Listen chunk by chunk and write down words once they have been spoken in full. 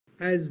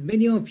As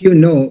many of you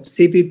know,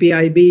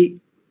 CPPIB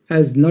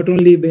has not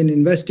only been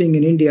investing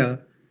in India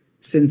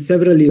since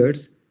several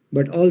years,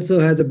 but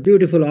also has a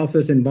beautiful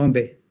office in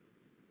Bombay.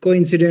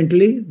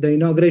 Coincidentally, the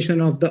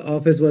inauguration of the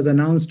office was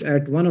announced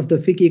at one of the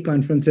FICCI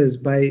conferences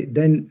by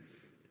then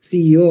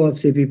CEO of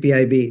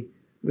CPPIB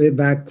way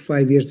back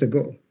 5 years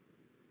ago.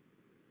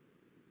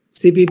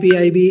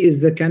 CPPIB is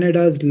the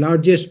Canada's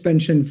largest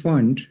pension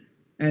fund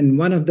and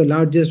one of the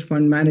largest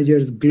fund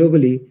managers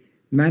globally,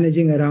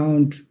 managing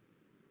around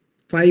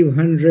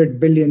 500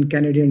 billion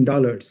Canadian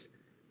dollars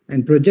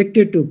and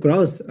projected to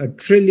cross $1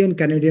 trillion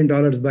Canadian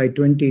dollars by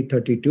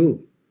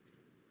 2032.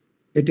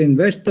 It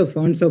invests the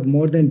funds of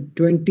more than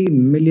 20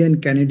 million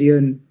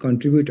Canadian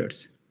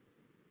contributors.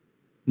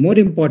 More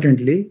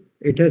importantly,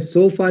 it has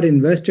so far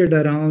invested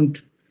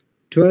around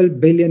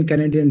 12 billion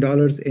Canadian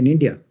dollars in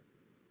India.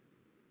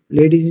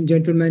 Ladies and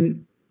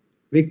gentlemen,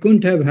 we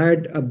couldn't have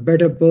had a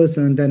better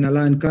person than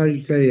Alain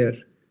Carrier,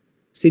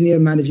 Senior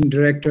Managing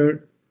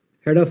Director,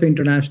 Head of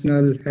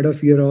International, Head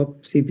of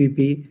Europe,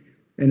 CPP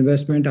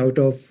Investment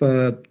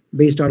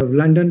based out of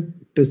London,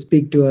 to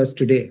speak to us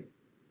today.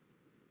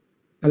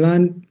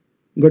 Alain,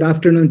 good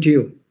afternoon to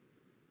you.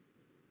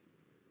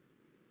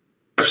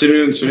 Good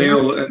afternoon,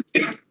 Sunil.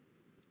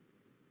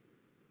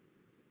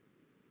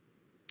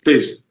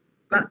 Please.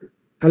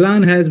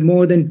 Alain has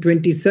more than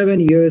 27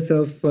 years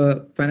of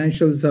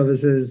financial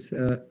services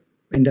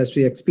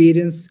industry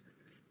experience.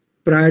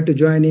 Prior to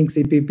joining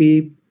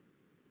CPP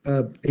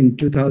in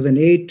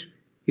 2008,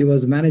 he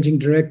was managing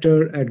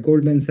director at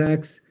Goldman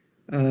Sachs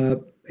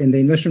in the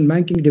investment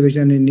banking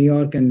division in New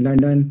York and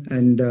London.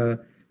 And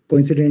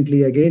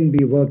coincidentally, again,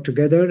 we worked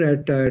together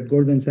at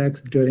Goldman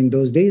Sachs during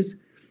those days.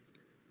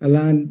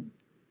 Alain,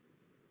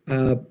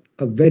 a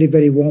very,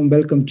 very warm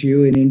welcome to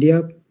you in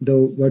India,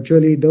 though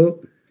virtually though.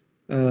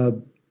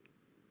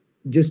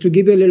 Just to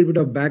give you a little bit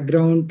of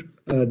background,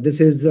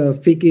 this is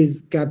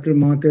FICCI's capital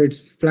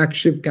markets,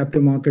 flagship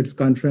capital markets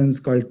conference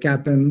called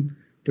CAPAM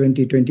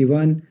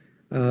 2021.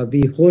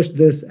 We host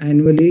this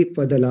annually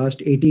for the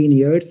last 18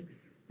 years.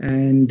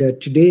 And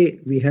today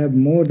we have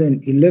more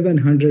than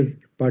 1,100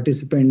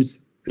 participants,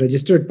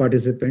 registered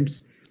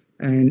participants,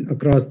 and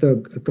across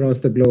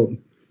the globe.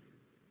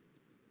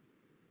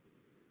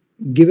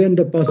 Given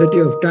the paucity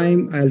of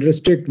time, I'll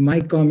restrict my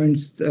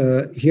comments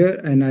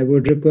here, and I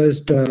would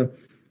request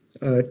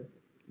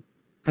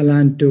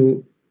Alain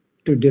to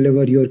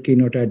deliver your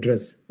keynote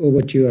address.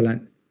 Over to you,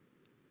 Alain.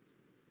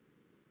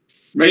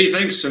 Many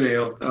thanks,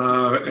 Sunil,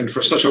 and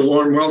for such a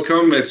warm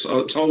welcome. It's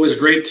always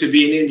great to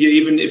be in India,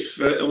 even if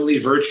only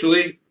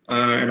virtually,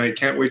 and I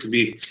can't wait to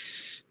be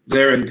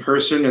there in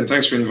person. And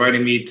thanks for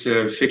inviting me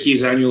to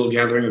FICCI's annual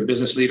gathering of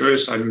business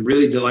leaders. I'm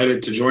really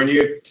delighted to join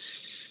you.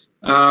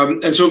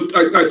 And so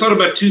I thought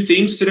about two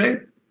themes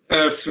today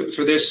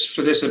for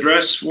this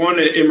address. One,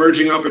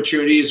 emerging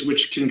opportunities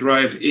which can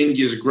drive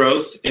India's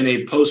growth in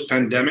a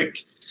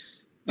post-pandemic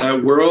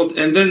world,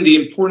 and then the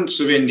importance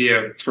of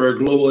India for a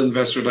global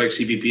investor like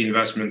CPP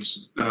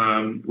Investments,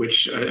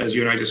 which, as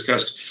you and I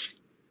discussed,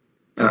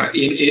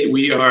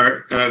 we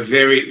are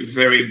very,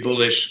 very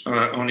bullish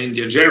on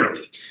India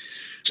generally.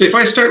 So if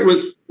I start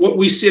with what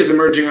we see as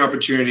emerging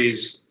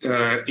opportunities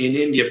in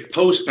India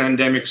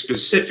post-pandemic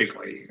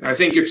specifically, I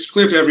think it's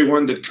clear to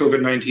everyone that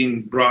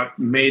COVID-19 brought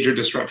major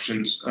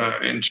disruptions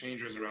and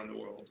changes around the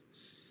world.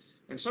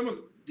 And some of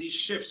these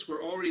shifts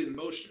were already in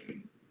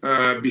motion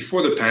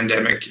before the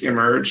pandemic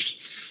emerged.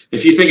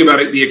 If you think about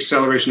it, the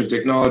acceleration of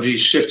technology,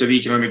 shift of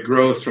economic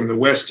growth from the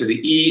west to the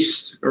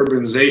east,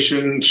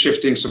 urbanization,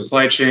 shifting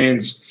supply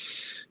chains,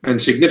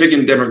 and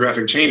significant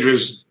demographic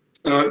changes,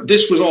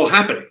 this was all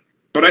happening.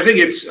 But I think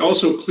it's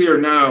also clear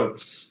now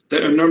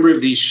that a number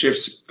of these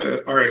shifts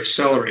are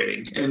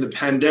accelerating, and the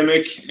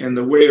pandemic and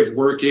the way of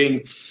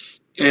working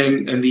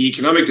and the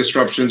economic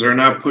disruptions are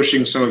now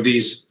pushing some of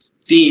these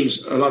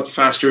themes a lot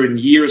faster and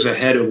years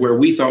ahead of where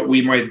we thought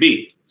we might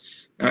be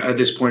at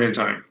this point in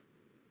time.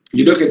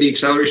 You look at the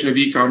acceleration of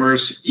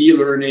e-commerce,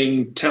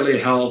 e-learning,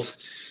 telehealth,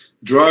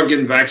 drug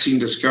and vaccine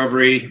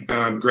discovery,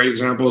 great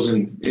examples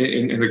in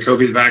the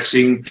COVID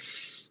vaccine.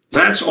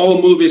 That's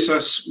all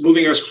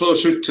moving us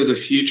closer to the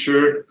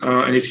future.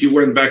 And if you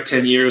went back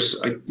 10 years,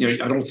 I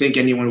don't think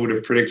anyone would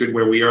have predicted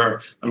where we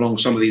are along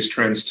some of these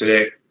trends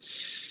today.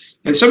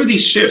 And some of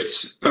these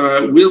shifts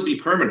will be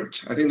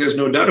permanent. I think there's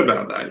no doubt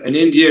about that. And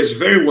India is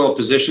very well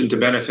positioned to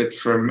benefit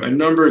from a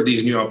number of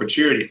these new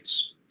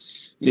opportunities.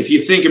 And if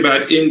you think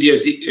about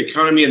India's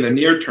economy in the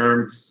near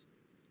term,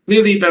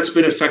 clearly that's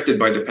been affected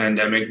by the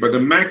pandemic, but the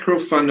macro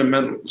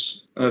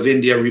fundamentals of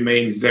India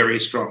remain very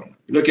strong.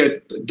 Look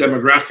at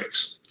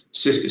demographics.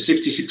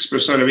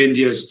 66% of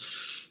India's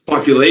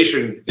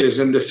population is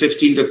in the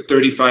 15 to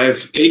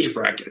 35 age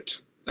bracket.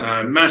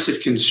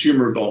 Massive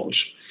consumer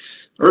bulge.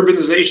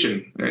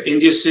 Urbanization.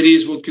 India's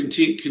cities will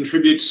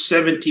contribute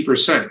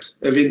 70%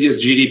 of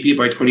India's GDP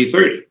by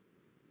 2030.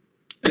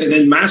 And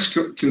then mass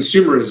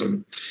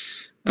consumerism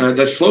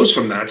that flows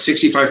from that.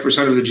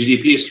 65% of the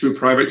GDP is through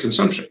private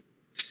consumption.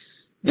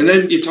 And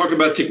then you talk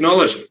about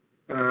technology.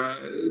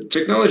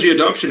 technology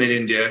adoption in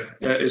India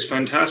is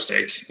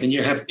fantastic, and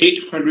you have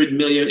 800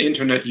 million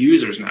internet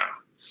users now.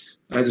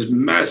 There's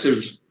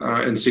massive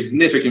and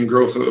significant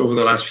growth over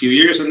the last few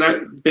years, and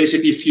that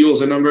basically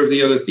fuels a number of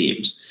the other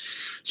themes.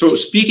 So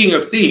speaking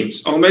of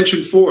themes, I'll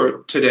mention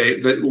four today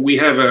that we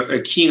have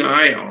a keen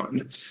eye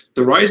on: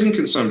 the rise in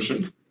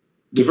consumption,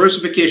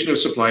 diversification of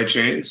supply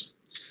chains,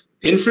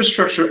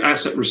 infrastructure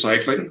asset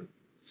recycling,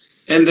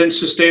 and then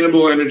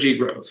sustainable energy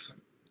growth.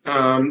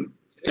 And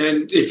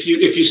if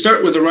you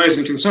start with the rise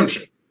in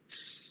consumption,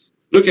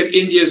 look at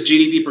India's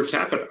GDP per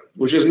capita,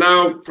 which is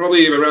now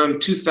probably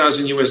around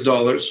 2,000 US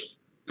dollars,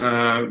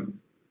 and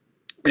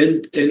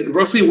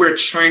roughly where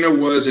China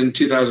was in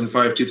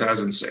 2005,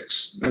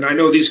 2006. And I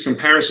know these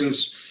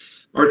comparisons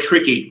are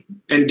tricky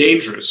and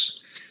dangerous,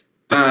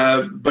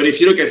 but if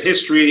you look at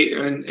history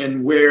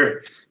and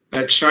where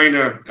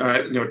China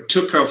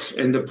took off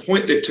and the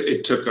point that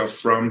it took off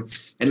from,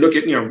 and look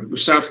at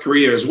South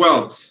Korea as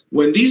well,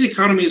 when these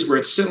economies were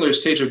at similar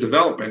stage of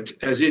development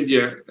as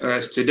India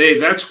is today,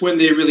 that's when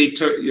they really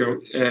took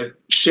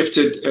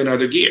shifted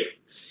another gear.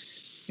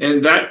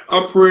 And that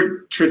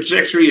upward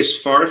trajectory is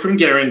far from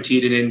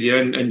guaranteed in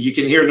India, and you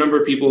can hear a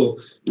number of people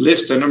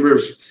list a number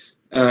of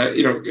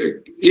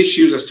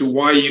issues as to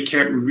why you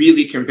can't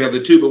really compare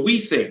the two. But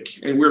we think,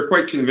 and we're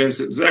quite convinced,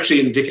 that it's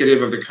actually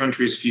indicative of the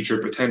country's future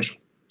potential.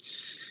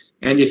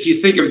 And if you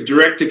think of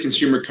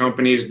direct-to-consumer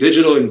companies,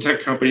 digital and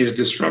tech companies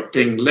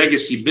disrupting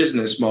legacy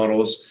business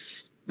models,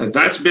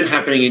 that's been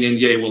happening in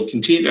India. It will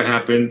continue to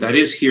happen. That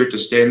is here to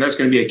stay, and that's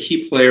going to be a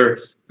key player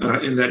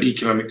in that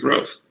economic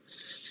growth.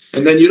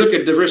 And then you look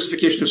at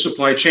diversification of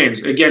supply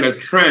chains. Again, a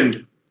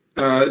trend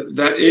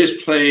that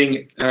is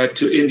playing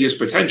to India's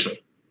potential.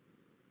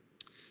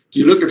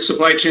 You look at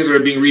supply chains that are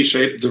being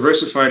reshaped,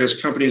 diversified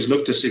as companies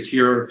look to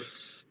secure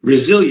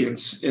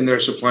resilience in their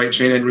supply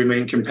chain and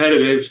remain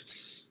competitive.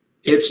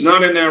 It's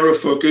not a narrow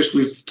focus.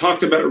 We've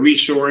talked about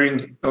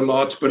reshoring a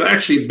lot, but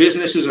actually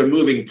businesses are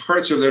moving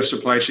parts of their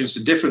supply chains to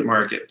different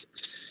markets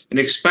and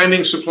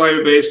expanding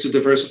supplier base to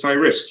diversify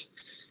risk.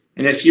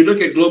 And if you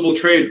look at global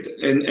trade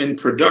and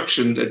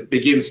production that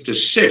begins to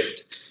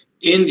shift,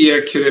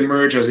 India could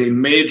emerge as a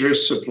major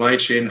supply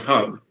chain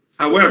hub.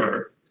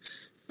 However,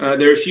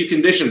 there are a few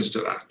conditions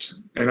to that,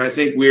 and I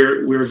think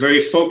we're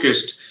very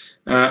focused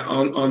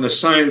on the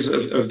signs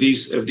of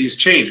these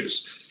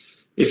changes.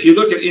 If you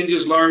look at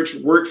India's large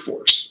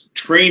workforce,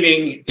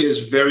 training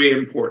is very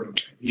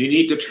important. You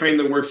need to train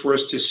the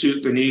workforce to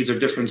suit the needs of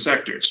different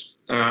sectors,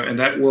 and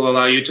that will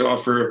allow you to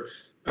offer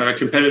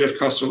competitive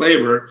cost of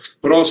labor,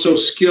 but also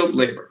skilled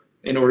labor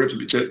in order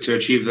to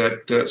achieve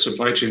that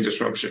supply chain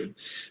disruption.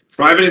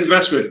 Private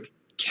investment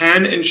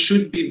can and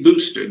should be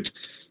boosted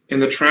in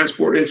the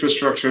transport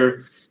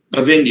infrastructure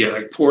of India,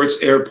 like ports,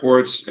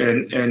 airports,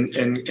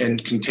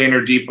 and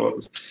container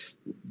depots.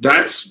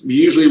 That's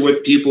usually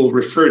what people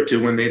refer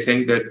to when they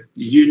think that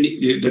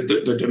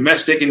the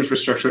domestic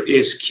infrastructure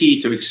is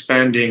key to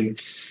expanding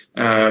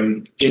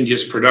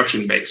India's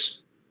production base.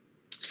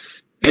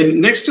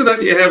 And next to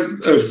that, you have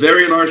a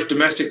very large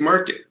domestic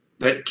market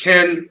that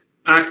can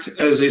act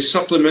as a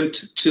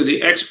supplement to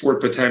the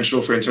export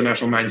potential for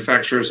international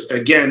manufacturers,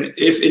 again,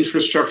 if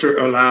infrastructure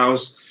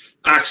allows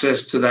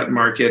access to that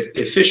market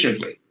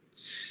efficiently.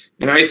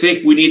 And I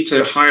think we need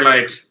to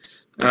highlight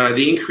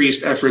the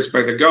increased efforts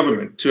by the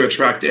government to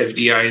attract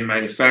FDI in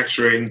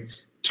manufacturing,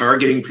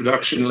 targeting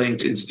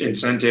production-linked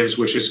incentives,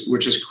 which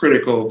is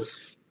critical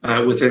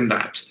within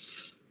that.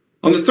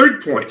 On the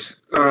third point,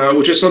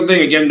 which is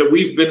something, again, that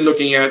we've been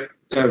looking at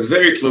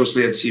very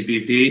closely at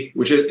CPP,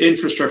 which is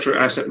infrastructure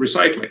asset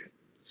recycling.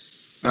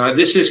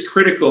 This is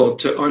critical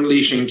to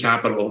unleashing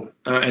capital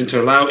and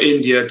to allow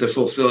India to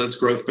fulfill its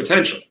growth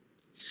potential.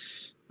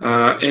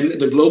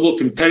 And the global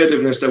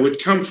competitiveness that would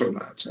come from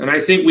that. And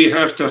I think we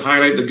have to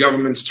highlight the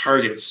government's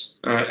targets,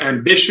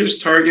 ambitious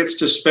targets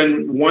to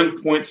spend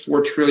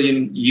 1.4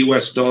 trillion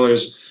US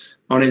dollars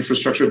on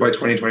infrastructure by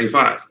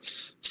 2025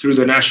 through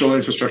the National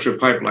Infrastructure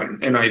Pipeline,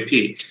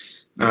 NIP.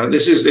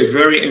 This is a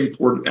very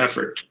important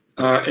effort.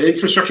 And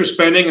infrastructure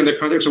spending in the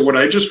context of what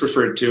I just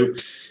referred to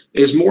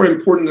is more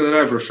important than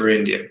ever for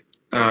India.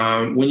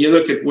 When you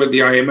look at what the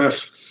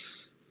IMF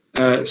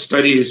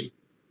studies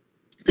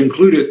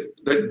concluded,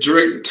 that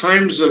during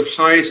times of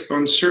high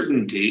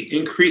uncertainty,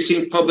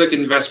 increasing public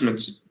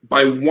investments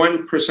by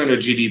 1% of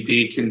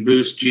GDP can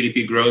boost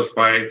GDP growth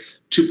by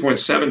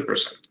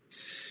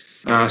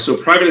 2.7%. So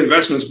private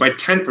investments by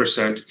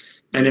 10%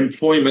 and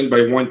employment by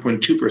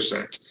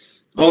 1.2%,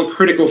 all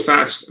critical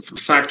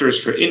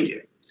factors for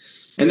India.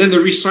 And then the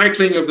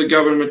recycling of the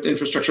government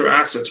infrastructure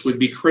assets would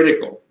be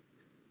critical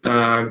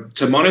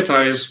to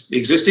monetize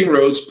existing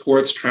roads,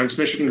 ports,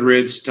 transmission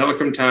grids,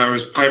 telecom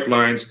towers,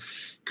 pipelines,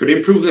 could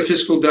improve the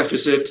fiscal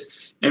deficit,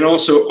 and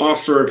also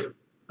offer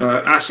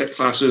asset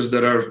classes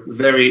that are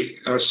very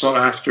sought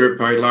after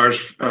by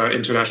large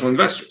international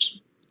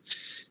investors.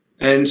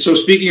 And so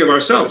speaking of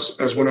ourselves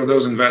as one of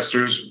those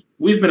investors,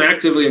 we've been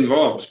actively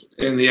involved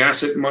in the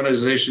asset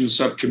monetization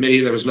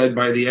subcommittee that was led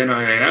by the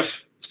NIIF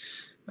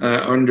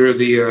under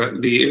the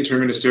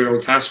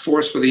Interministerial Task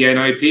Force for the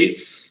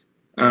NIP.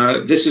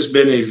 This has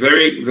been a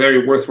very,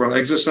 very worthwhile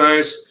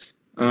exercise.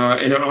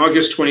 And in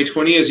August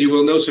 2020, as you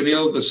will know,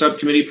 Sunil, the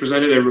subcommittee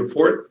presented a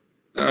report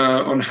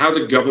on how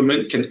the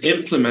government can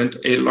implement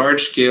a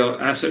large-scale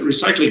asset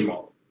recycling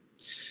model.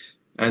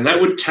 And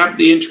that would tap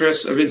the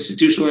interests of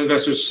institutional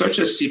investors such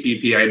as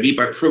CPPIB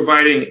by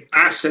providing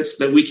assets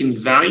that we can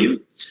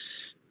value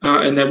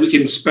and that we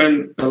can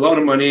spend a lot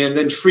of money and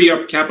then free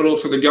up capital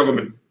for the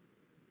government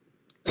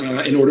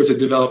in order to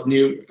develop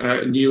new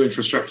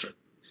infrastructure.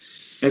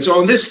 And so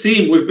on this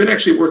theme, we've been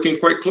actually working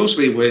quite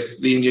closely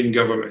with the Indian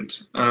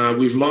government.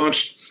 We've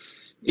launched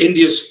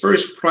India's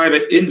first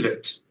private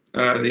InvIT,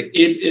 the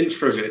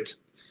InfraVIT,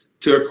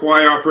 to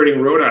acquire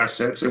operating road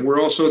assets. And we're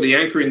also the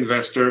anchor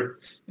investor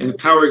in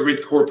Power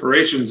Grid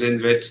Corporation's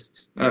InvIT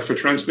for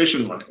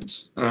transmission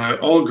lines.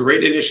 All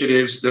great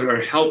initiatives that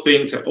are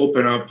helping to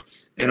open up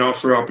and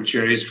offer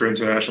opportunities for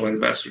international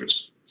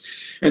investors.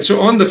 And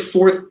so on the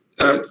fourth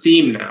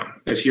theme now,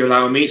 if you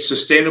allow me,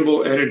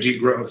 sustainable energy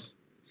growth.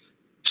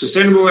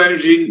 Sustainable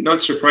energy,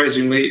 not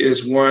surprisingly,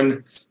 is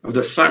one of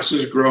the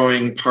fastest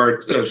growing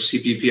part of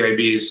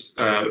CPPIB's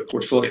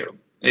portfolio.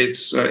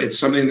 It's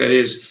something that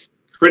is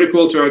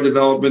critical to our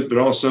development, but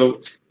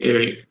also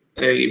a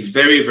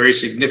very, very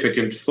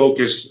significant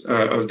focus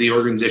of the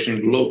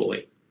organization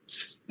globally.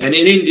 And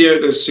in India,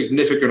 there's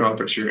significant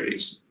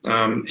opportunities.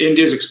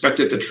 India is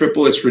expected to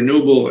triple its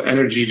renewable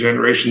energy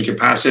generation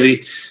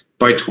capacity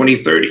by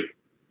 2030.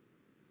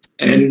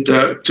 And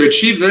to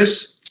achieve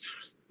this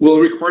will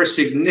require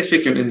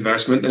significant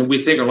investment, and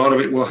we think a lot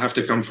of it will have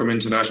to come from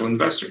international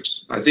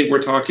investors. I think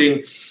we're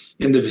talking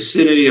in the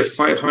vicinity of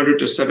 $500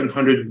 to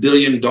 $700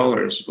 billion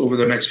over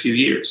the next few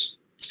years.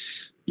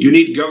 You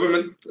need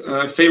government,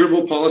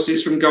 favorable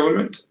policies from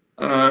government,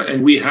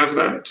 and we have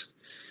that.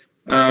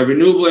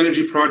 Renewable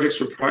energy projects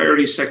for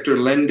priority sector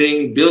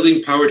lending,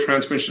 building power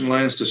transmission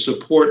lines to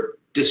support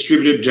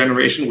distributed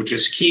generation, which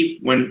is key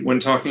when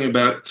talking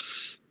about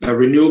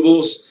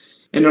renewables,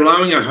 and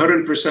allowing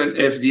 100%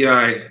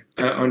 FDI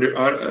under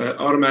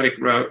automatic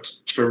route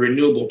for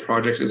renewable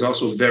projects is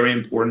also very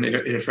important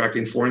in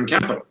attracting foreign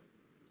capital.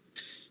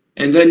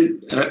 And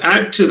then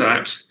add to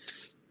that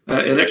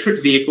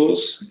electric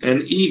vehicles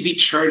and EV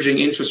charging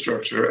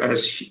infrastructure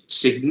as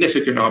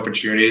significant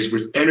opportunities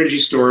with energy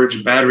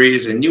storage,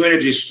 batteries, and new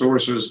energy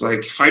sources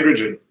like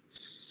hydrogen,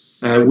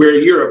 where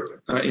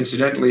Europe,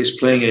 incidentally, is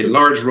playing a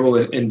large role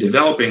in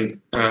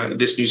developing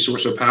this new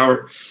source of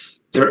power.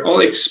 They're all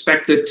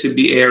expected to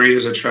be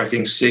areas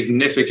attracting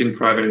significant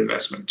private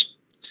investment.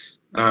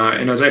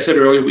 And as I said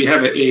earlier, we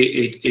have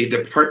a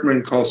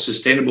department called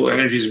Sustainable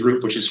Energies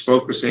Group, which is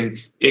focusing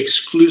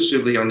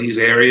exclusively on these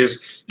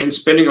areas and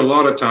spending a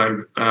lot of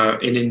time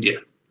in India.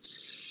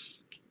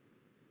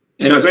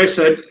 And as I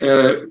said,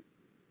 a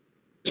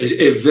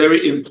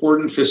very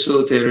important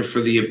facilitator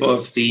for the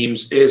above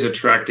themes is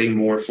attracting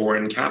more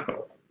foreign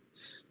capital.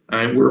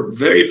 And we're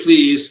very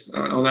pleased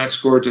on that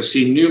score to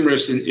see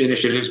numerous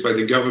initiatives by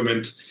the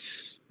government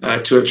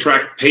to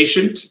attract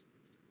patient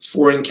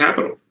foreign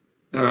capital.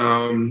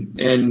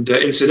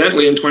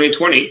 Incidentally, in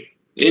 2020,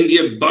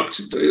 India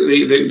bucked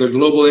the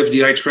global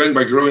FDI trend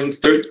by growing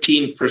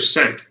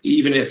 13%,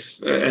 even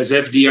as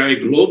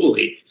FDI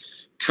globally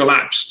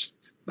collapsed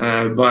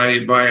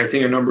by I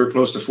think a number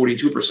close to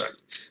 42%.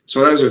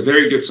 So that was a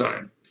very good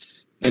sign.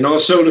 And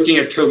also looking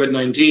at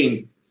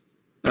COVID-19,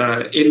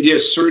 India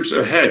surged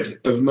ahead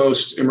of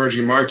most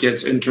emerging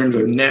markets in terms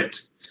of net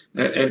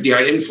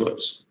FDI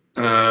inflows,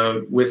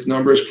 with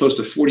numbers close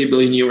to $40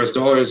 billion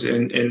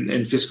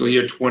in fiscal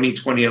year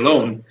 2020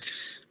 alone,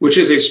 which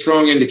is a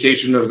strong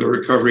indication of the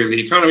recovery of the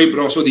economy, but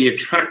also the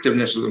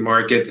attractiveness of the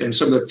market and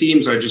some of the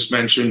themes I just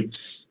mentioned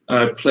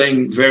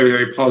playing very,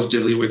 very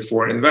positively with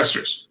foreign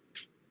investors.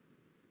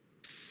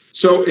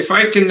 So if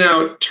I can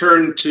now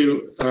turn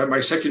to my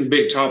second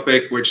big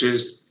topic, which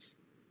is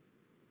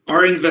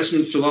our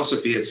investment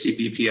philosophy at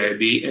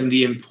CPPIB and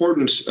the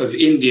importance of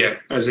India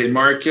as a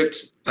market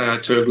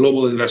to a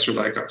global investor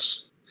like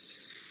us.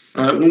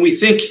 When we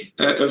think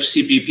of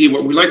CPP,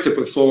 what we like to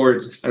put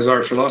forward as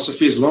our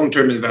philosophy is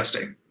long-term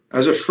investing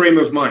as a frame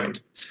of mind.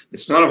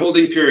 It's not a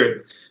holding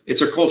period.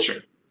 It's a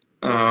culture.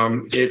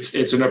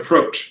 It's an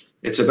approach.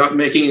 It's about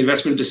making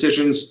investment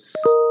decisions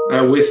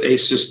with a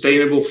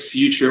sustainable,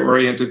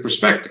 future-oriented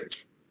perspective.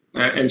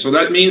 And so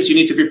that means you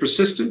need to be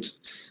persistent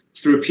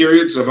through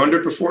periods of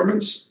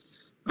underperformance,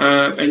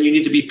 and you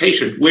need to be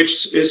patient,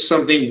 which is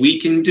something we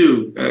can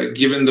do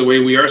given the way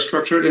we are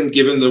structured and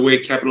given the way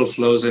capital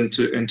flows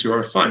into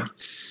our fund.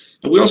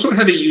 And we also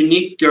have a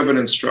unique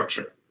governance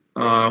structure,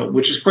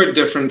 which is quite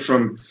different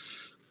from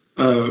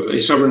a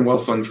sovereign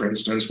wealth fund, for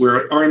instance.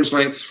 We're at arm's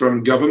length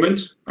from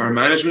government. Our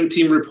management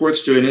team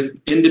reports to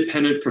an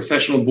independent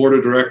professional board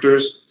of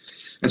directors.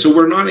 And so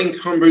we're not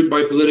encumbered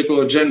by political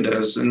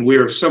agendas, and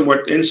we're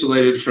somewhat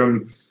insulated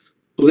from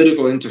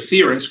political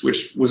interference,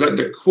 which was at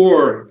the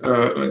core,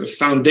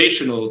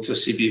 foundational to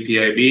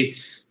CPPIB,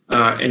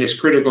 and is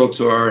critical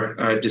to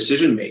our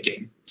decision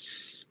making.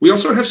 We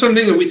also have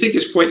something that we think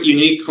is quite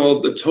unique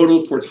called the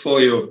total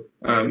portfolio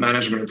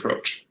management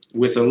approach.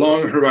 With a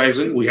long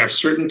horizon, we have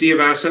certainty of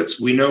assets.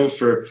 We know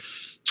for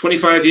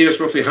 25 years,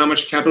 roughly how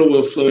much capital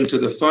will flow into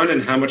the fund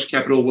and how much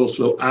capital will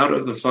flow out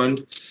of the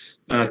fund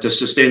to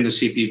sustain the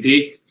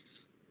CPP.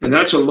 And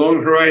that's a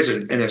long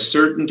horizon and a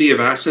certainty of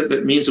asset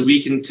that means that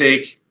we can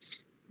take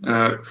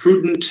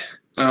prudent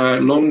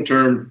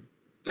long-term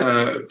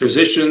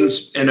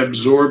positions and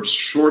absorb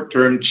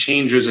short-term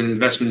changes in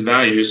investment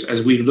values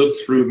as we look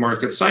through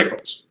market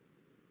cycles.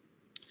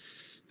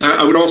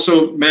 I would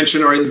also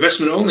mention our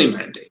investment-only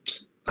mandate.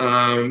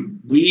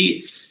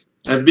 We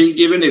have been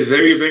given a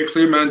very, very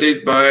clear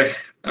mandate by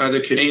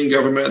the Canadian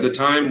government at the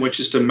time, which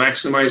is to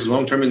maximize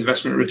long-term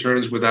investment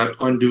returns without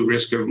undue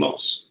risk of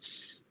loss.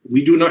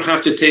 We do not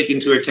have to take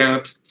into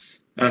account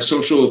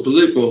social or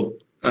political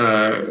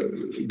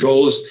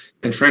goals,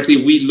 and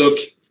frankly, we look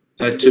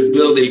to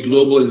build a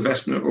global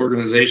investment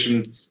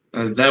organization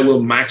that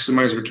will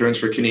maximize returns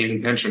for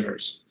Canadian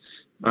pensioners.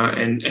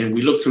 And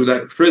we look through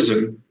that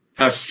prism,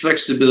 have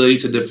flexibility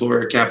to deploy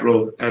our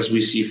capital as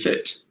we see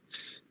fit.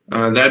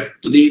 That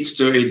leads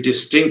to a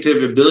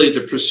distinctive ability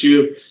to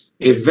pursue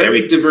a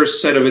very diverse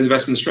set of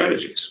investment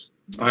strategies,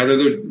 either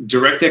the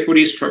direct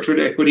equity, structured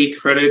equity,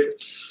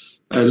 credit,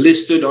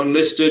 listed,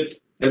 unlisted,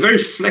 a very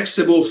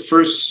flexible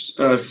first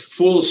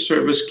full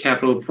service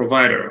capital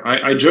provider.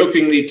 I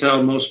jokingly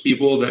tell most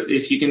people that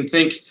if you can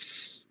think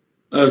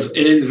of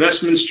an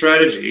investment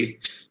strategy,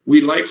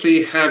 we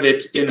likely have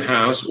it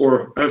in-house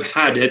or have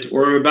had it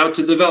or are about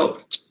to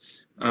develop it.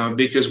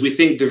 Because we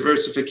think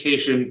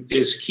diversification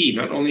is key,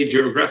 not only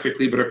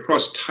geographically, but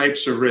across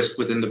types of risk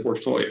within the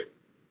portfolio.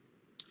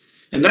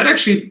 And that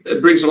actually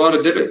brings a lot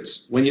of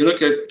dividends. When you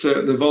look at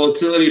the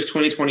volatility of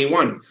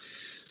 2021,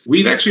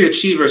 we've actually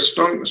achieved our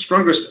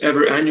strongest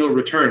ever annual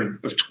return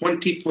of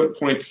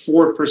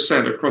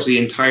 20.4% across the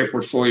entire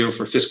portfolio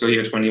for fiscal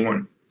year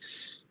 21.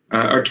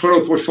 Our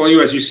total portfolio,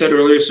 as you said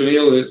earlier,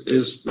 Sunil,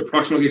 is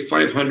approximately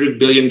 $500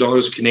 billion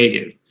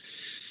Canadian.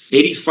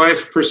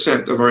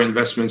 85% of our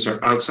investments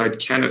are outside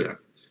Canada,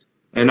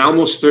 and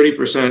almost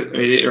 30%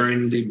 are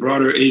in the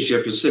broader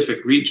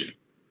Asia-Pacific region.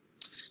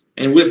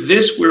 And with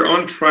this, we're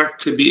on track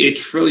to be a $1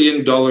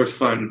 trillion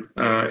fund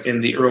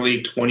in the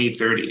early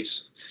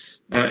 2030s.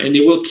 And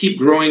it will keep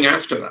growing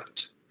after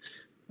that.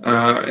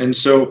 And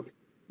so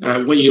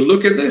when you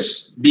look at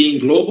this, being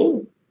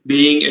global,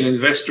 being an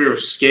investor of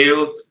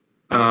scale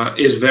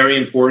is very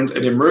important,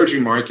 and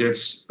emerging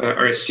markets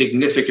are a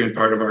significant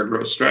part of our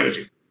growth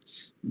strategy.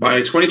 By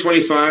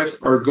 2025,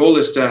 our goal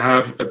is to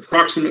have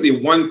approximately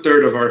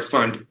 1/3 of our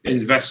fund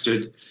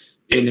invested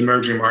in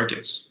emerging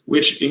markets,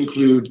 which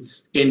include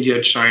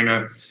India,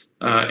 China,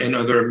 and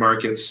other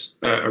markets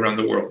around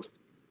the world.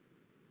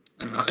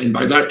 And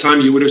by that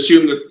time, you would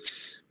assume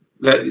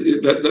that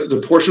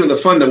the portion of the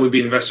fund that would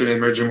be invested in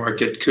emerging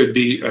market could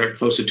be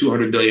close to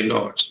 $200 billion.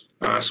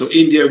 So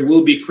India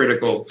will be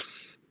critical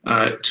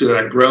to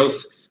that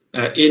growth.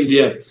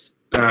 India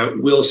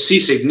will see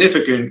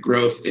significant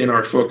growth in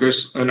our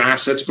focus on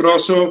assets, but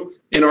also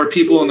in our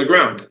people on the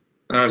ground.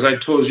 As I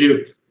told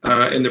you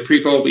in the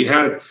pre-call we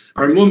had,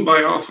 our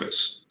Mumbai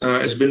office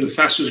has been the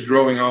fastest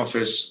growing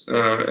office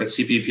at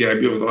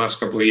CPPIB over the last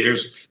couple of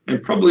years,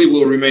 and probably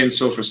will remain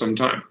so for some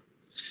time.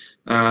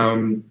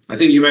 I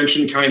think you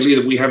mentioned kindly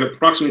that we have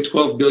approximately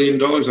 $12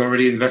 billion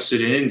already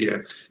invested in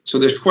India. So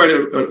there's quite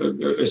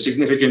a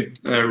significant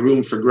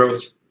room for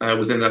growth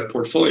within that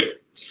portfolio.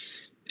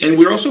 And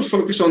we're also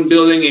focused on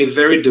building a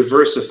very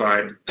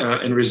diversified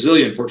and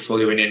resilient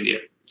portfolio in India.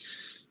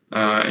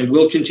 And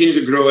we'll continue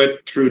to grow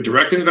it through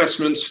direct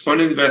investments,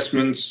 fund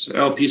investments,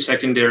 LP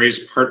secondaries,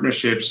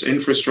 partnerships,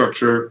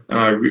 infrastructure,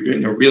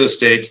 real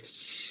estate.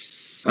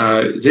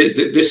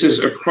 This is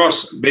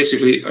across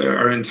basically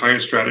our entire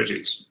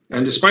strategies.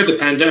 And despite the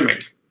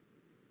pandemic,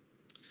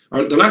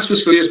 the last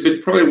fiscal year has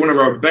been probably one of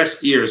our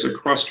best years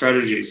across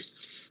strategies.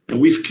 And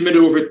we've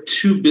committed over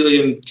 2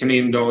 billion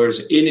Canadian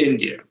dollars in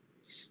India.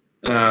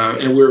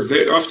 And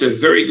we're off to a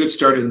very good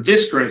start in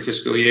this current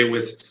fiscal year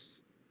with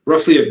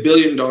roughly $1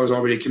 billion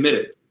already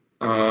committed.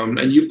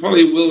 And you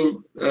probably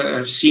will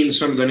have seen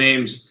some of the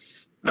names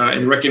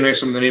and recognize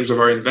some of the names of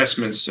our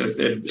investments. A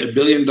 $1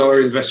 billion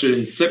invested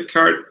in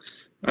Flipkart,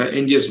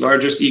 India's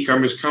largest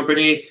e-commerce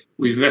company.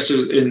 We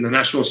invested in the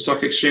National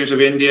Stock Exchange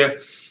of India.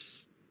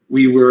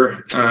 We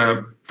were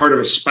part of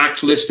a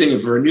SPAC listing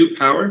of Renew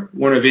Power,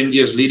 one of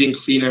India's leading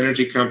clean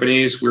energy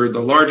companies. We're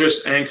the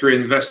largest anchor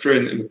investor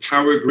in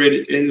Power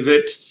Grid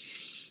Invit.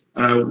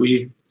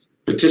 We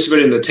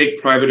participated in the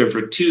take private of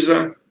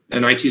Retusa,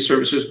 an IT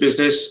services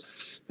business,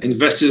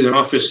 invested in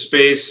office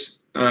space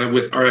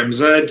with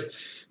RMZ,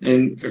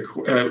 and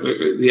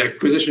the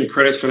acquisition of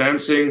credit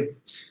financing.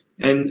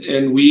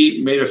 And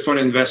we made a fund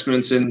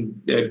investments in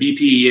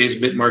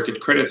BPEA's mid-market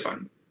credit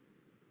fund.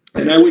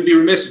 And I would be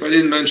remiss if I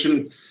didn't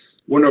mention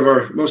one of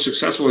our most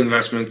successful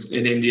investments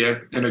in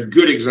India, and a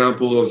good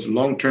example of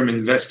long-term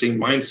investing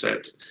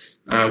mindset,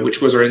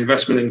 which was our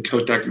investment in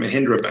Kotak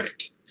Mahindra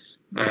Bank.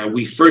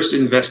 We first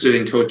invested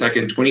in Kotak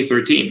in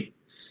 2013.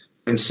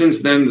 And since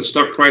then, the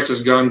stock price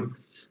has gone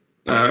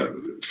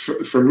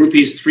from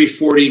rupees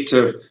 340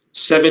 to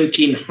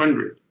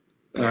 1,700,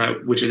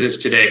 which it is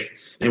today.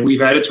 And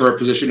we've added to our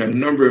position a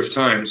number of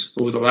times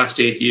over the last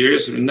 8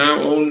 years and now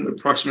own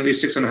approximately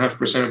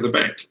 6.5% of the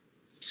bank.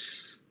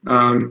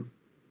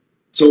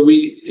 So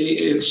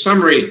in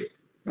summary,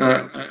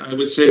 I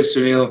would say,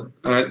 Sunil,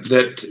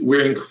 that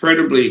we're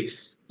incredibly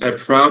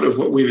proud of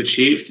what we've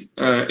achieved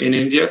in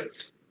India.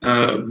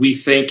 We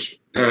think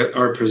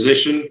our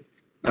position,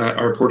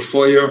 our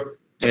portfolio,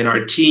 and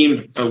our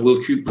team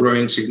will keep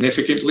growing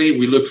significantly.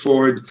 We look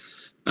forward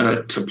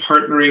to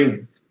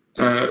partnering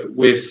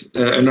with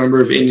a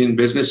number of Indian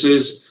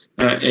businesses,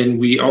 and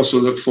we also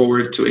look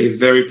forward to a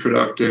very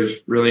productive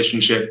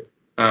relationship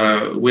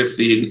with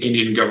the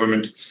Indian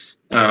government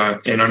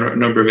and a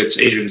number of its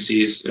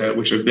agencies,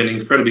 which have been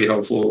incredibly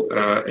helpful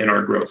in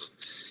our growth.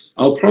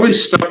 I'll probably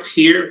stop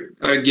here,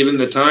 given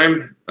the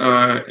time,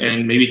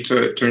 and maybe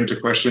to turn to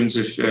questions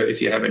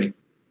if you have any.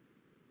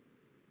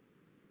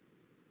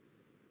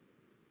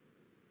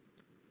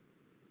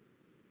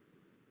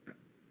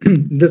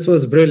 This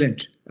was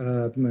brilliant,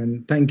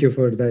 and thank you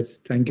for that.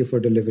 Thank you for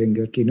delivering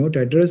your keynote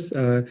address.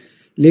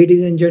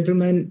 Ladies and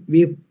gentlemen,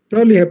 we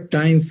probably have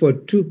time for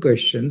 2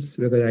 questions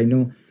because I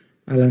know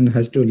Alain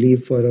has to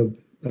leave for a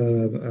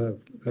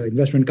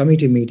investment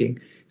committee meeting.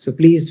 So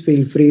please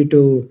feel free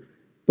to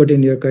put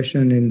in your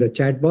question in the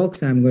chat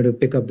box. I'm going to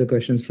pick up the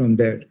questions from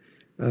there.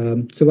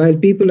 So while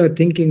people are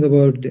thinking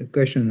about the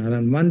question,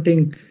 Alain, one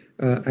thing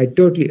I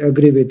totally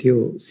agree with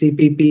you.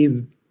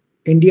 CPP,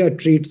 India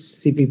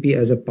treats CPP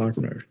as a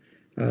partner.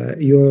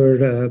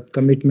 Your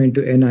commitment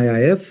to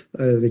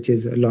NIIF, which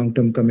is a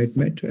long-term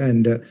commitment,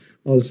 and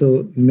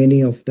also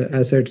many of the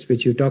assets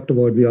which you talked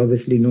about, we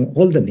obviously know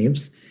all the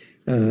names,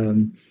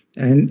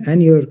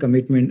 and your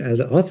commitment as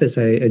an office.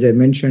 As I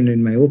mentioned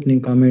in my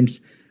opening comments,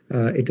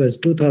 it was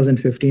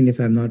 2015, if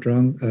I'm not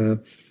wrong,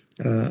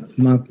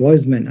 Mark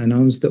Wiseman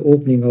announced the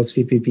opening of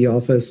CPP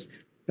office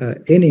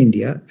in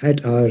India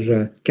at our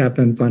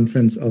CAPAM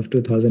conference of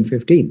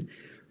 2015.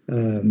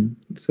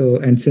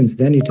 And since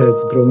then it has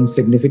grown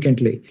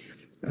significantly.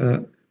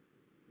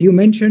 You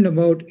mentioned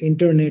about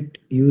internet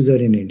user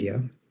in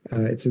India.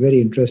 It's a very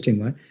interesting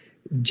one.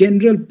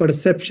 General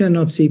perception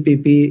of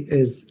CPP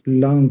is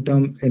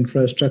long-term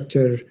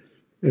infrastructure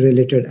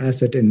related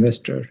asset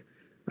investor.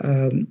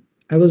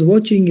 I was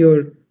watching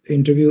your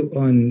interview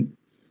on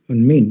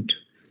Mint,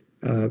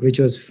 which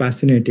was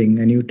fascinating,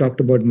 and you talked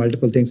about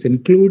multiple things,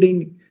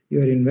 including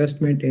your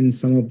investment in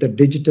some of the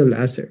digital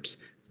assets,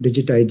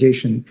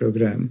 digitization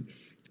program.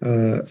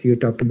 You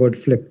talked about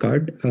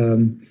Flipkart.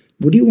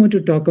 Would you want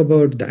to talk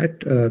about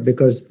that?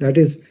 Because that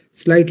is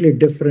slightly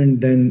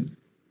different than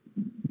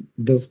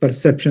the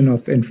perception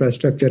of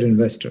infrastructure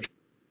investor.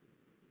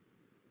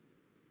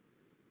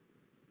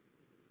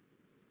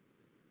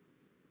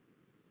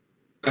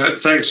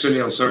 Thanks,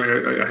 Sunil.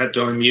 Sorry, I had to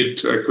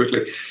unmute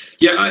quickly.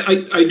 Yeah,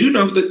 I do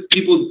know that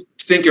people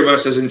think of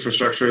us as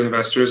infrastructure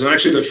investors. And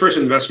actually, the first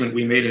investment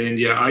we made in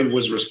India, I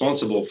was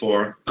responsible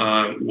for,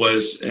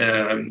 was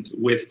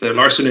with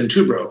Larsen and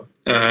Toubro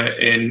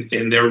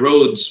in their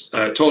roads,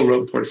 toll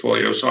road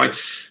portfolio. So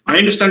I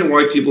understand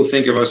why people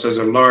think of us as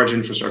a large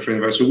infrastructure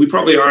investor. We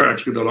probably are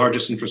actually the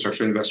largest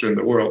infrastructure investor in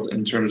the world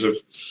in terms of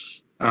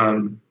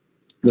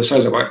the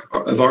size of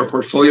our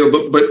portfolio.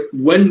 But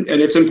and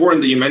it's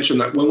important that you mention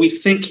that when we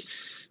think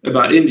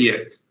about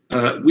India,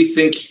 we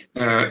think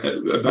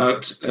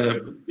about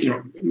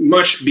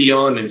much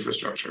beyond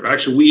infrastructure.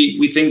 Actually,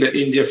 we think that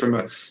India, from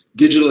a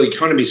digital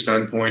economy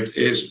standpoint,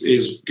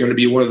 is going to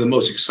be one of the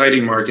most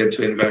exciting markets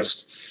to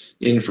invest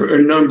in for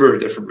a number of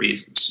different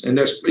reasons. And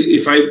that's,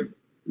 if I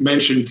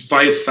mentioned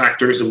 5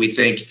 factors that we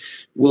think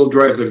will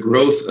drive the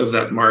growth of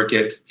that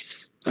market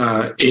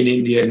in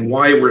India and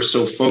why we're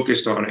so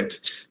focused on it.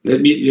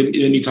 Let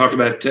me talk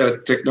about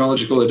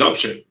technological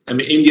adoption. I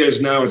mean, India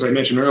is now, as I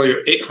mentioned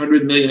earlier,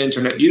 800 million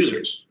internet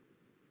users,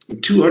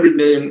 200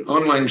 million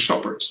online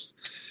shoppers,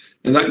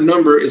 and that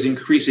number is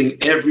increasing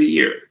every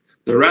year.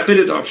 The rapid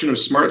adoption of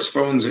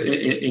smartphones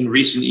in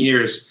recent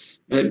years,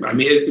 I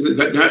mean,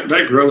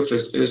 that growth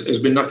has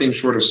been nothing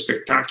short of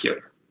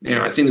spectacular.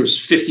 I think there was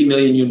 50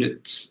 million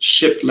units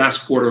shipped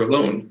last quarter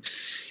alone,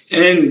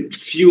 and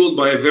fueled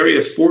by a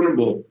very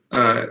affordable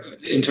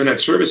internet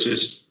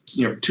services,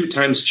 2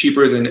 times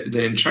cheaper than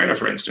in China,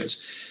 for instance.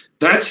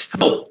 That's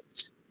helped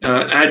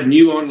add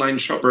new online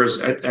shoppers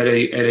at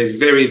a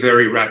very,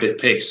 very rapid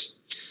pace.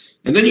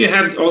 And then you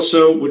have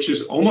also, which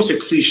is almost a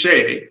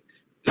cliche,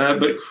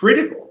 but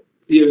critical,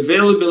 the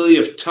availability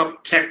of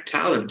top tech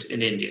talent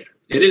in India.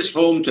 It is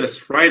home to a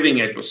thriving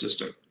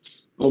ecosystem.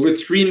 Over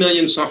 3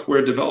 million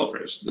software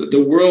developers.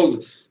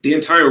 The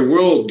entire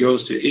world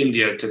goes to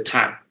India to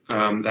tap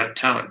that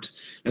talent.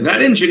 And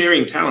that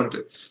engineering talent,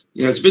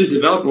 it's been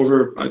developed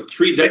over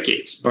 3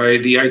 decades by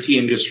the IT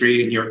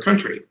industry in your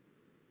country.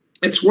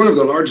 It's one of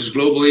the largest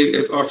globally.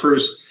 It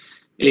offers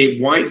a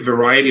wide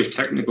variety of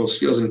technical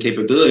skills and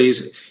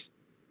capabilities,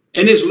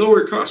 and is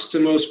lower cost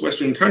to most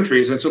Western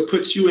countries, and so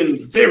puts you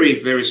in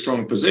very, very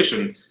strong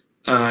position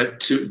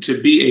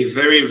to be a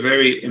very,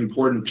 very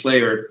important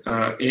player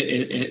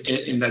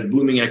in that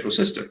booming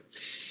ecosystem.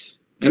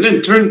 And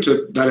then turn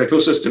to that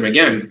ecosystem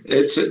again.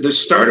 It's the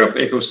startup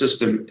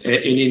ecosystem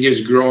in India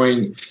is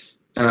growing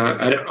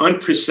at an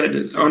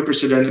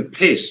unprecedented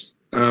pace.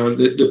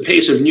 The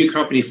pace of new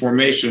company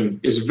formation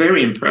is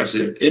very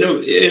impressive.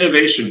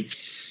 Innovation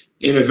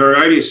in a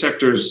variety of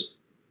sectors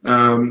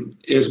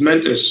is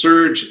meant a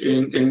surge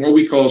in what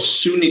we call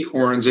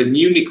soonicorns and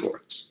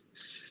unicorns.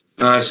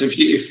 So if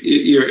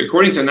you're,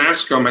 according to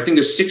NASCOM, I think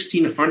there's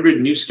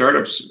 1,600 new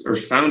startups are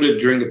founded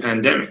during the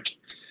pandemic,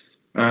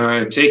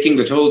 taking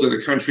the total to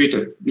the country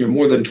to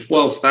more than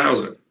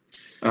 12,000.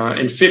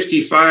 And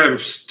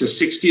 55 to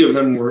 60 of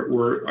them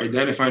were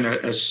identified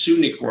as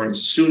soonicorns,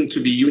 soon to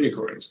be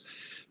unicorns.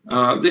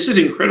 This is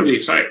incredibly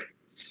exciting.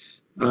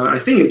 I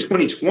think in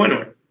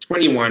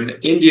 2021,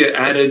 India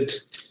added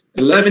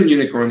 11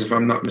 unicorns, if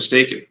I'm not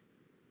mistaken.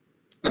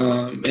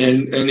 And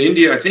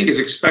India, I think, is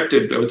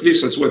expected, or at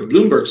least that's what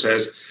Bloomberg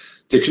says,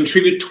 to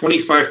contribute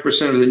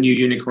 25% of the new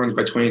unicorns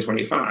by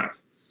 2025.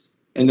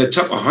 And the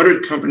top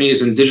 100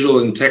 companies in digital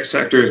and tech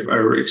sectors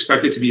are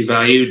expected to be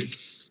valued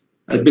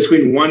at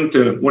between 1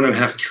 to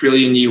 1.5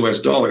 trillion US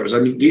dollars. I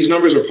mean, these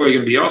numbers are probably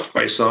going to be off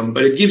by some,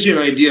 but it gives you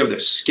an idea of the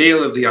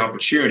scale of the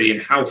opportunity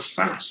and how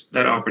fast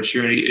that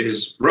opportunity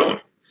is growing.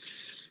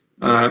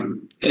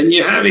 And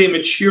you have a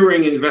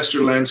maturing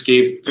investor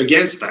landscape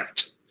against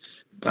that.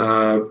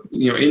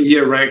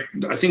 India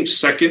ranked, I think,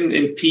 second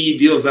in PE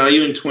deal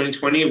value in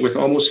 2020 with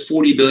almost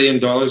 $40 billion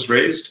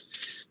raised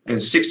and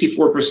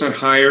 64%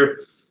 higher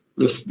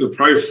the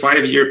prior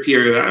 5-year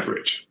period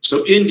average.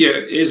 So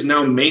India is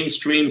now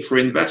mainstream for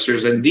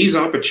investors, and these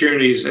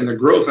opportunities and the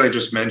growth I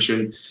just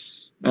mentioned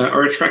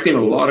are attracting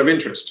a lot of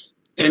interest.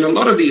 And a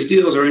lot of these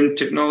deals are in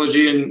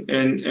technology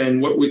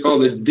and what we call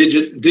the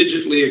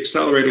digitally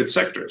accelerated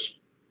sectors.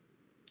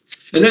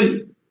 And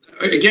then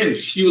again,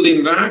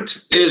 fueling that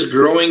is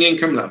growing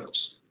income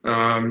levels.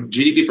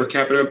 GDP per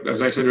capita,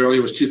 as I said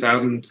earlier, was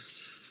 2,000,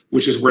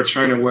 which is where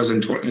China was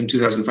in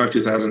 2005,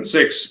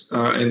 2006.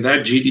 And that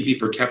GDP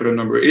per capita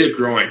number is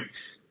growing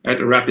at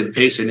a rapid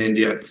pace in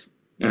India,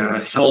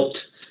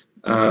 helped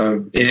by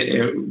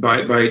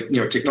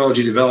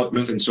technology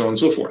development and so on and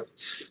so forth.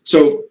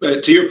 So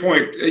to your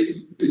point,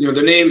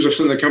 the names of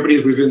some of the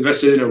companies we've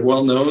invested in are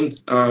well known.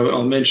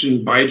 I'll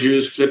mention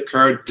Baiju's,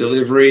 Flipkart,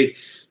 Delivery,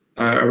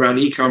 around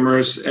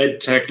e-commerce,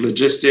 ed tech,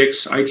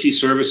 logistics, IT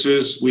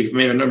services. We've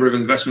made a number of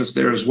investments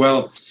there as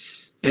well.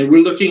 And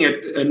we're looking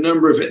at a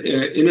number of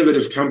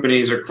innovative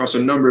companies across a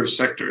number of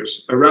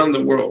sectors around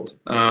the world.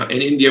 And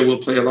India will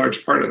play a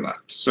large part of that.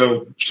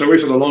 So sorry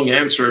for the long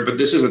answer, but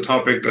this is a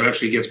topic that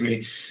actually gets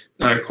me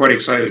quite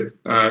excited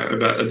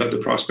about the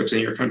prospects in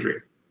your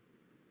country.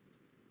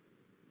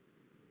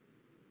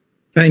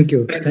 Thank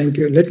you. Thank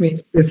you.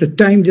 It's a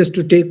time just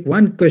to take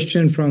one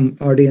question from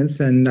audience,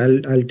 and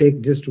I'll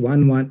take just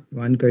one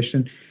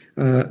question.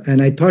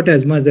 And I thought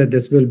as much that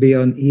this will be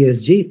on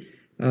ESG.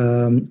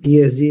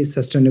 ESG,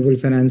 sustainable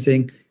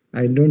financing.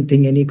 I don't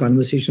think any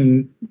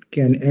conversation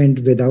can end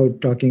without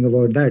talking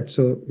about that.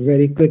 So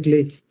very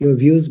quickly, your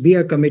views. We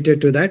are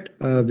committed to that.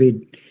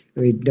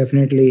 We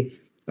definitely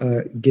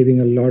giving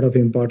a lot of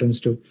importance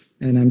to,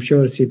 and I'm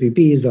sure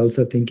CPP is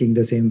also thinking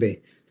the same way.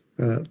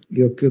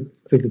 Your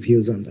quick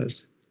views on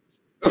this.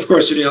 Of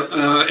course, Sunil,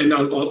 and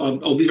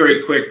I'll be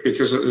very quick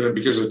because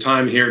of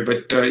time here.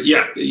 But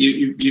yeah,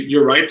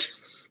 you're right.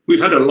 We've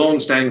had a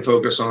long-standing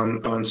focus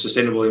on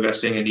sustainable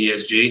investing in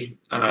ESG,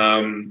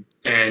 and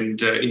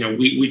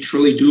we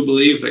truly do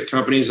believe that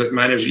companies that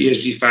manage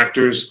ESG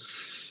factors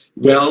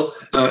well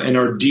and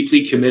are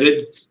deeply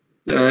committed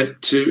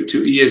to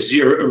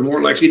ESG are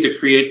more likely to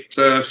create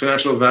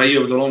financial value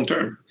over the long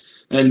term,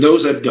 and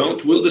those that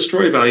don't will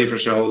destroy value for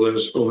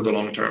shareholders over the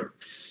long term.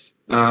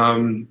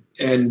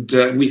 And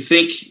we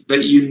think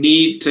that you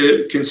need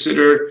to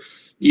consider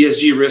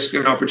ESG risk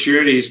and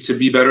opportunities to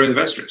be better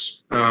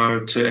investors,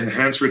 to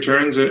enhance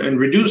returns and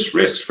reduce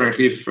risks,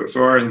 frankly,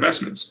 for our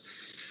investments.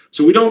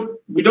 So we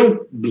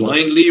don't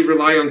blindly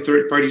rely on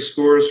third-party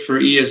scores for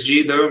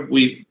ESG, though.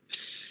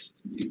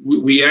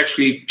 We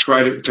actually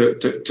try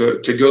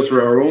to go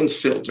through our own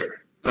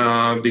filter,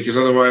 because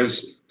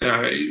otherwise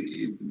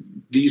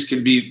these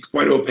can be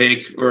quite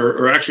opaque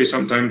or actually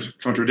sometimes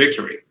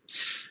contradictory.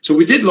 So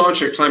we did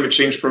launch a climate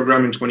change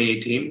program in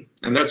 2018,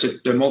 and that's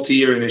a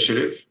multi-year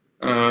initiative.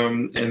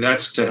 And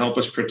that's to help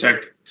us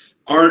protect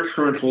our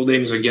current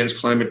holdings against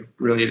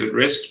climate-related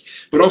risk,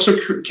 but also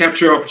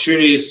capture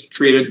opportunities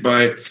created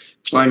by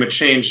climate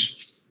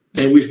change.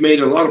 And we've made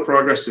a lot of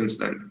progress since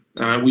then.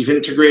 We've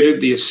integrated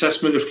the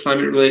assessment of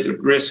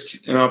climate-related risk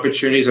and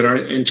opportunities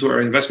into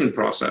our investment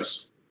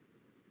process.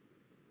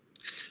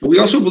 We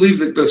also believe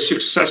that the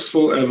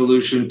successful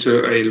evolution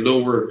to a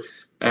lower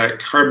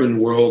carbon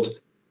world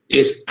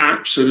is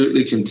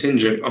absolutely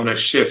contingent on a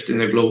shift in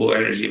the global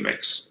energy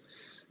mix.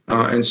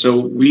 And so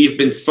we've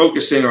been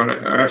focusing on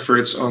our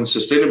efforts on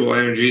sustainable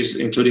energies,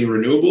 including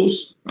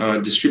renewables,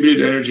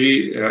 distributed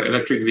energy,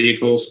 electric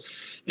vehicles,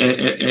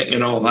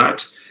 and all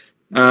that.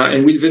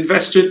 And we've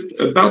invested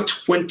about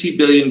 $20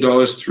 billion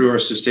through our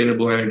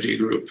sustainable energy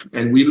group.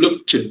 And we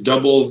look to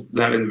double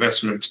that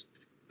investment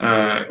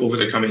over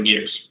the coming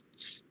years.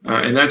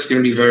 And that's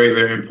going to be very,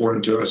 very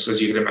important to us, as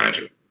you can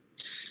imagine.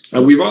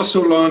 We've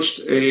also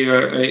launched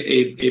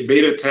a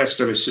beta test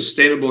of a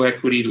sustainable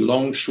equity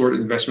long-short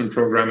investment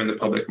program in the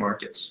public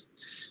markets.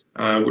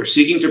 We're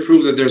seeking to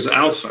prove that there's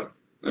alpha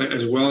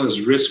as well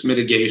as risk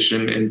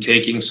mitigation in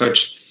taking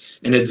such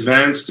an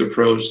advanced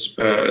approach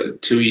to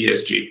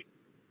ESG.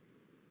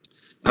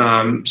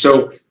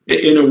 So,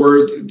 in a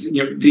word,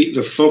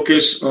 the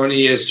focus on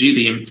ESG,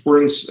 the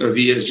importance of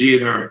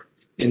ESG in our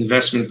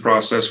investment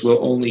process will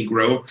only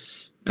grow.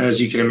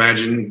 As you can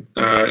imagine,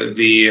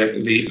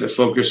 the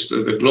focus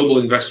of the global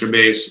investor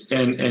base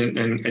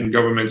and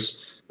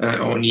governments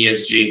on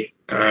ESG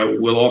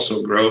will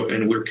also grow,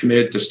 and we're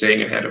committed to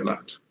staying ahead of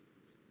that.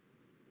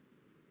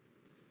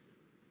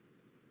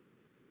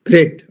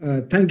 Great.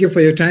 Thank you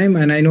for your time.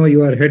 And I know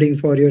you are heading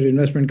for your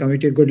investment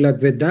committee. Good luck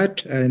with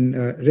that, and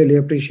really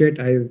appreciate.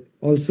 I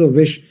also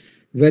wish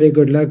very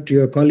good luck to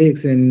your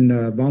colleagues in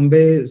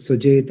Bombay,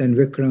 Sujit and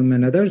Vikram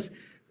and others.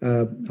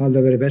 All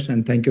the very best,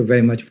 and thank you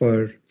very much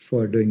for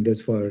doing this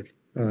for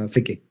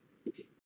FICCI.